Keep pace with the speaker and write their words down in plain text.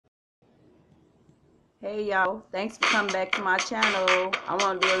Hey y'all, thanks for coming back to my channel. I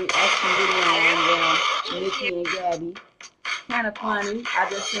want to do a reaction video on Niki&Gabi. Kind of funny. I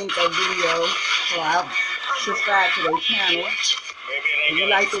just seen that video, so I'll subscribe to their channel. If you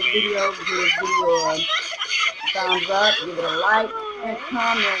like this video, give this video a thumbs up, give it a like, and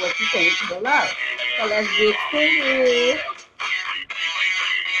comment what you think below. So let's get to it.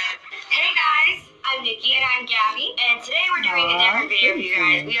 Hey guys, I'm Nikki and I'm Gabby, and today we're doing a different video for you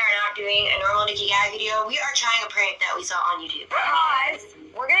guys. We are not doing a normal Niki&Gabi video. We are trying a prank that we saw on YouTube. Pause.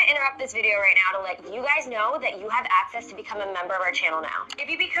 We're going to interrupt this video right now to let you guys know that you have access to become a member of our channel now. If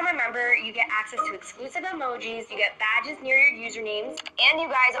you become a member, you get access to exclusive emojis, you get badges near your usernames, and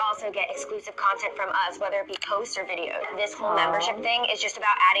you guys also get exclusive content from us, whether it be posts or videos. This whole membership thing is just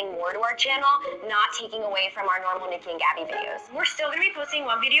about adding more to our channel, not taking away from our normal Niki&Gabi videos. We're still going to be posting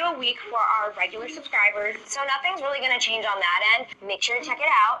one video a week for our regular subscribers, so nothing's really going to change on that end. Make sure to check it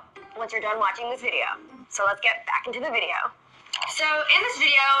out once you're done watching this video. So let's get back into the video. So in this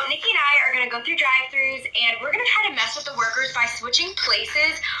video, Nikki and I are going to go through drive-thrus, and we're going to try to mess with the workers by switching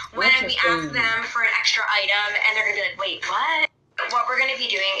places when we ask them for an extra item, and they're going to be like, wait, what? What we're going to be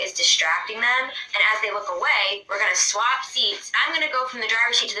doing is distracting them, and as they look away, we're going to swap seats. I'm going to go from the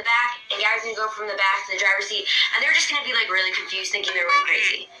driver's seat to the back, and Gabby's going to go from the back to the driver's seat, and they're just going to be like really confused, thinking they're going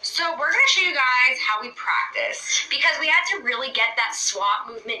crazy. So we're going to show you guys how we practice, because we had to really get that swap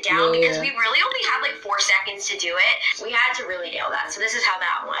movement down, because we really only had like 4 seconds to do it. We had to really nail that, so this is how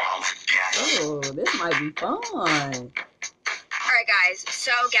that went. Oh, this might be fun. Alright guys,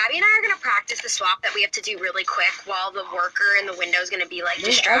 so Gabby and I are going to practice the swap that we have to do really quick while the worker in the window is going to be like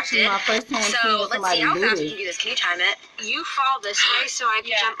distracted. My first time so let's see how fast we can do this. Can you time it? You fall this way so I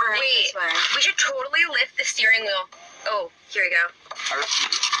can jump around this way. We should totally lift the steering wheel. Oh, here we go.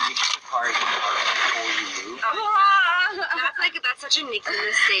 That's such a Nikki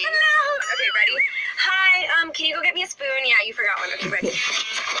mistake. Okay, ready? Hi, can you go get me a spoon? Yeah, you forgot one. Okay, ready.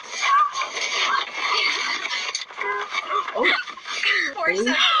 Oh. Poor son.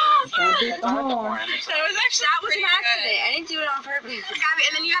 That was an accident. I didn't do it on purpose. Gabby,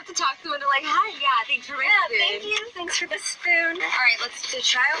 and then you have to talk to them and they're like, hi, yeah, thanks for my spoon. Thank you. Thanks for the spoon. All right, let's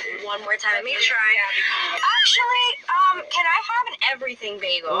try it one more time. Let me try. Actually, can I have an everything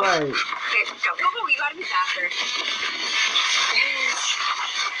bagel? Right. Okay, go. You gotta be faster.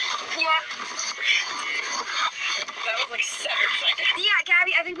 Yeah. That was like 7 seconds. Yeah,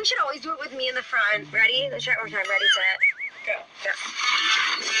 Gabby, I think we should always do it with me in the front. Ready? Let's try it one more time. Ready, set. Go.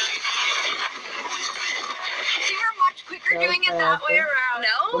 See, we're much quicker doing it that way around.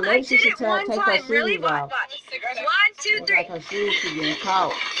 No, well, I did it one time. Really? Watch. 1, 2, 3. Her shoes to get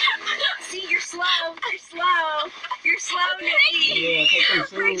caught. See, you're slow. You're slow, Nikki. Yeah, take them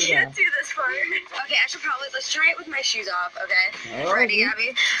shoes I can't do this part. Okay, let's try it with my shoes off, okay? All Ready,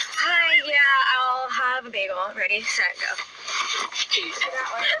 Gabby? Hi, yeah, I'll have a bagel. Ready, set, go. That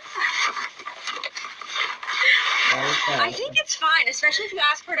one. I think it's fine, especially if you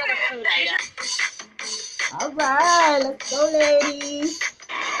ask for another food item. All right, let's go, ladies.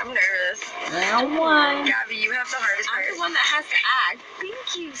 I'm nervous. Round 1. Gabby, you have the hardest part. I'm the one that has to act.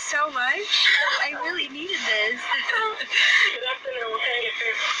 Thank you so much. I really needed this. Good afternoon. What can I get for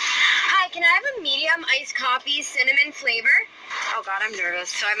you? Hi, can I have a medium iced coffee, cinnamon flavor? Oh God, I'm nervous.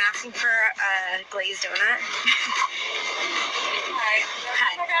 So I'm asking for a glazed donut. Hi.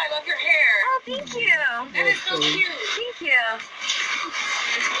 Hi. Oh my God, I love your hair. Oh, thank you. That is so cute. Thank you.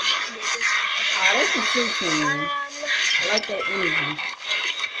 Oh, that's a cute thing. I like that energy.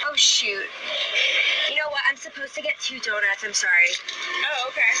 Oh shoot. You know what? I'm supposed to get 2 donuts. I'm sorry. Oh,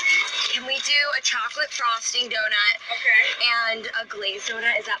 okay. Can we do a chocolate frosting donut? Okay. And a glazed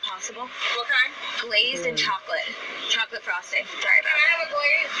donut? Is that possible? What kind? Glazed and chocolate. Chocolate frosting. Sorry about that. Can I have a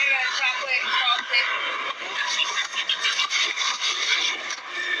glazed and a chocolate frosting?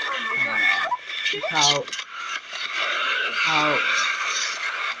 Oh my God.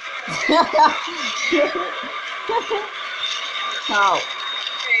 Out.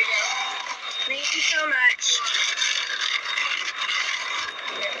 There you go. Thank you so much.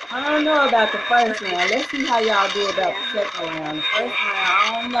 I don't know about the first round. Let's see how y'all do about the second round. The first round,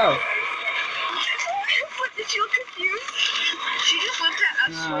 I don't know. What, did you look confused? She just looked at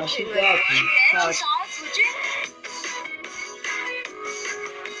us No, switching. she got you. You saw us switching?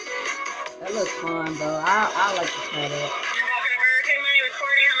 That looks fun, though. I like to try that.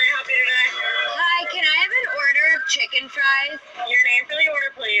 Hi, can I have an order of chicken fries? Your name for the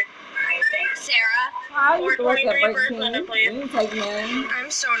order, please. Sarah. I used to work at Burger King. You didn't take names. I'm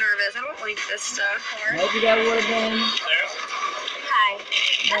so nervous. I don't like this stuff. Maybe that would have been. Hi.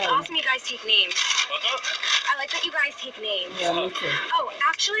 That's awesome you guys take names. I like that you guys take names. Yeah, me too. Oh,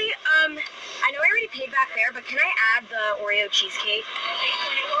 actually, I know I already paid back there, but can I add the Oreo cheesecake?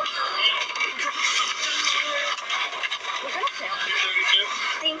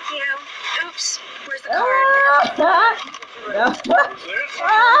 Thank you. Oops. Where's the card?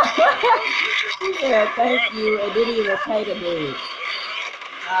 He said thank you and didn't even pay the bill.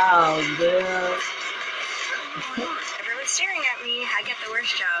 Oh, girl. Everyone's staring at me. I get the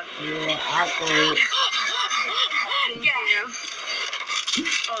worst job. Yeah, awkward. Thank you.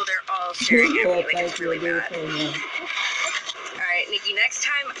 Oh, they're all staring at me. Like, it's really bad. Alright, Nikki, next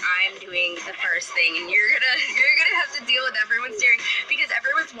time I'm doing the first thing and you're gonna have to deal with everyone staring because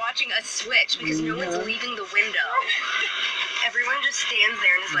everyone's watching us switch because no one's leaving the window. Everyone just stands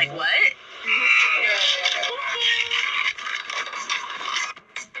there and is like, what?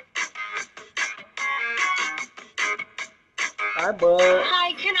 Hi, bud.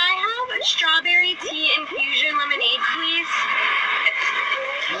 Hi, can I have a strawberry tea infusion lemonade, please?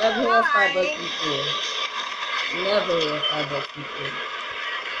 Never had Starbucks before. Never had Starbucks before.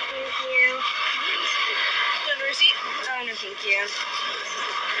 Thank you. Do you have a receipt? Oh, no, thank you.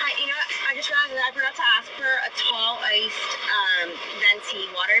 Hi, you know what? I just realized that I forgot to ask for a tall iced venti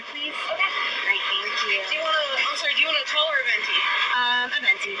water, please. Okay. Right, thank you. Do you want a tall or a venti? A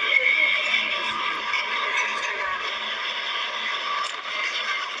venti.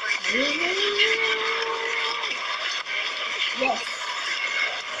 Yes.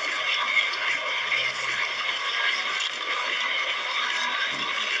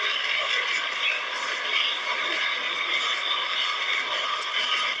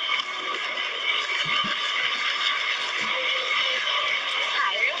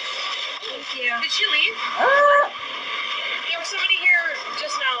 Thank you. Did she leave? There was somebody here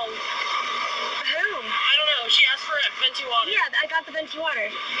just now. Who? I don't know. She asked for a venti water. Yeah, I got the venti water.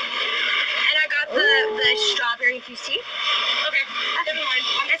 And I got the strawberry infused tea. Okay. Never mind.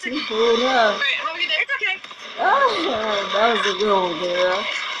 It's okay. Pulled up. Alright, have a good day. It's okay. Oh, that was a good one, girl.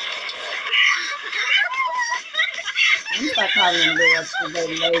 I'm start calling them girls because they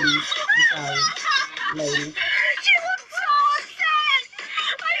ladies. I'm sorry, ladies. She looked so upset.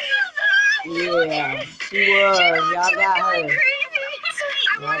 Yeah, she was. Y'all got her. Crazy.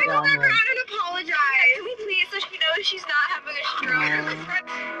 I want to go back around and apologize. Can we please, so she knows she's not having a stroke?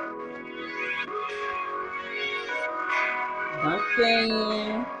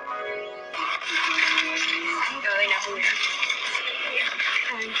 Duncan. Oh, they never knew.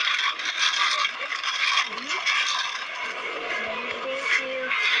 Thank you.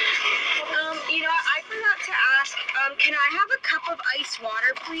 You know what? I forgot to ask. Can I have a cup of iced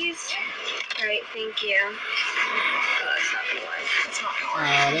water, please? All right, thank you. Oh, it's not gonna work. It's not gonna work.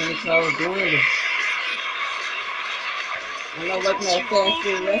 Oh, then it's closed the window. I know working at a fast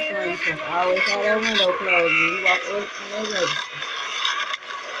food restaurant, you supposed to always have that window closed when you walk away from that register.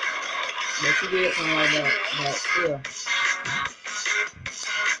 But she did something like that, but still.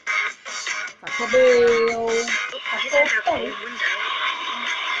 Taco Bell. Taco Bell.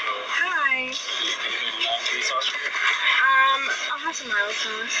 Hi. I'll have some mild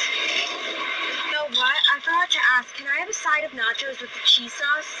sauce. You know what? I forgot to ask. Can I have a side of nachos with the cheese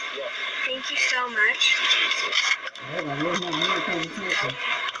sauce? Yeah. Thank you so much. They're gonna leave him here paying attention.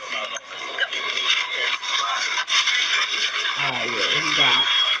 Oh yeah,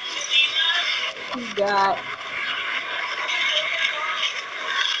 he got.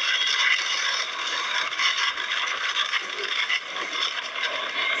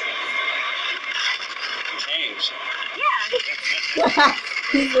 Changed. Yeah.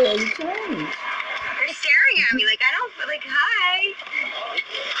 He said you changed. They're staring at me like I don't like hi.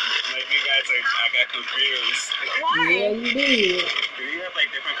 Maybe you guys I got confused. Why? Yeah, you did. Do you have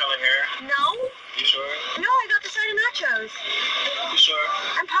like different color hair? No. You sure? No, I got the side of nachos. You sure?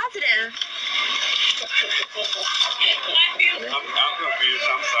 I'm positive. I'm confused.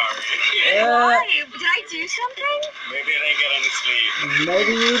 I'm sorry. Why? Did I do something? Maybe I didn't get any sleep.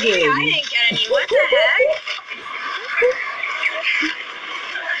 Maybe you Maybe did. I didn't get any. What the heck?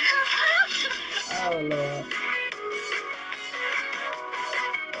 Oh Lord.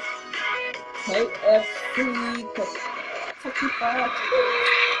 KFC, Kentucky Fried Chicken.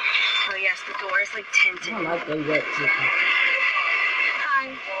 Oh yes, the door is like I tinted. don't like that wet chicken. Hi.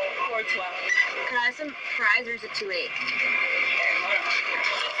 412. Can I have some fries or is it too late?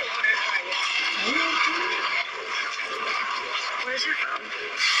 Where's your phone?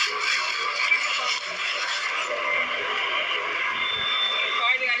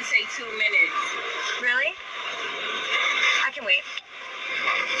 Probably gotta say 2 minutes. Really? I can wait.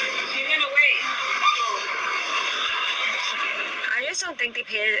 You're gonna wait. I just don't think they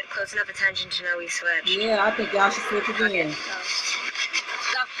paid close enough attention to know we switched. Yeah, I think y'all should switch again.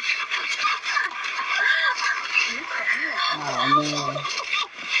 Stop.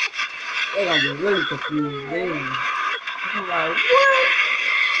 They're gonna be really confused then. I'm like, what?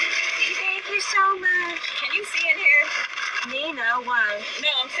 Thank you so much. Can you see in here? Me? No, why? No,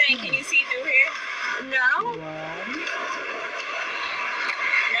 I'm saying, can you see through here? No? Why?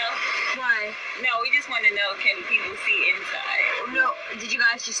 No. Why? No, we just want to know, can people see inside? No. Did you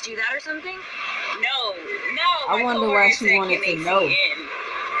guys just do that or something? No. I my wonder why coworker she said, wanted can they to know. see in?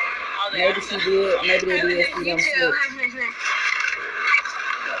 I was like, Maybe she did. Maybe they did see Me them too. slips.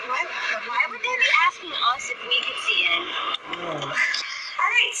 Why would they be asking us if we could see in? Yeah.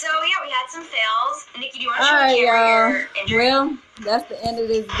 Alright, so yeah, we had some fails. Nikki, do you want to show Alright, the camera y'all. your injury? Well, that's the end of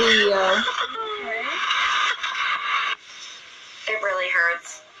this video. It really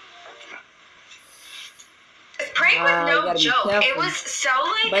hurts. This prank was You no gotta be joke. It careful. was so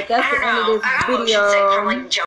like, But that's I don't the end of know. this I got motion sick from video. like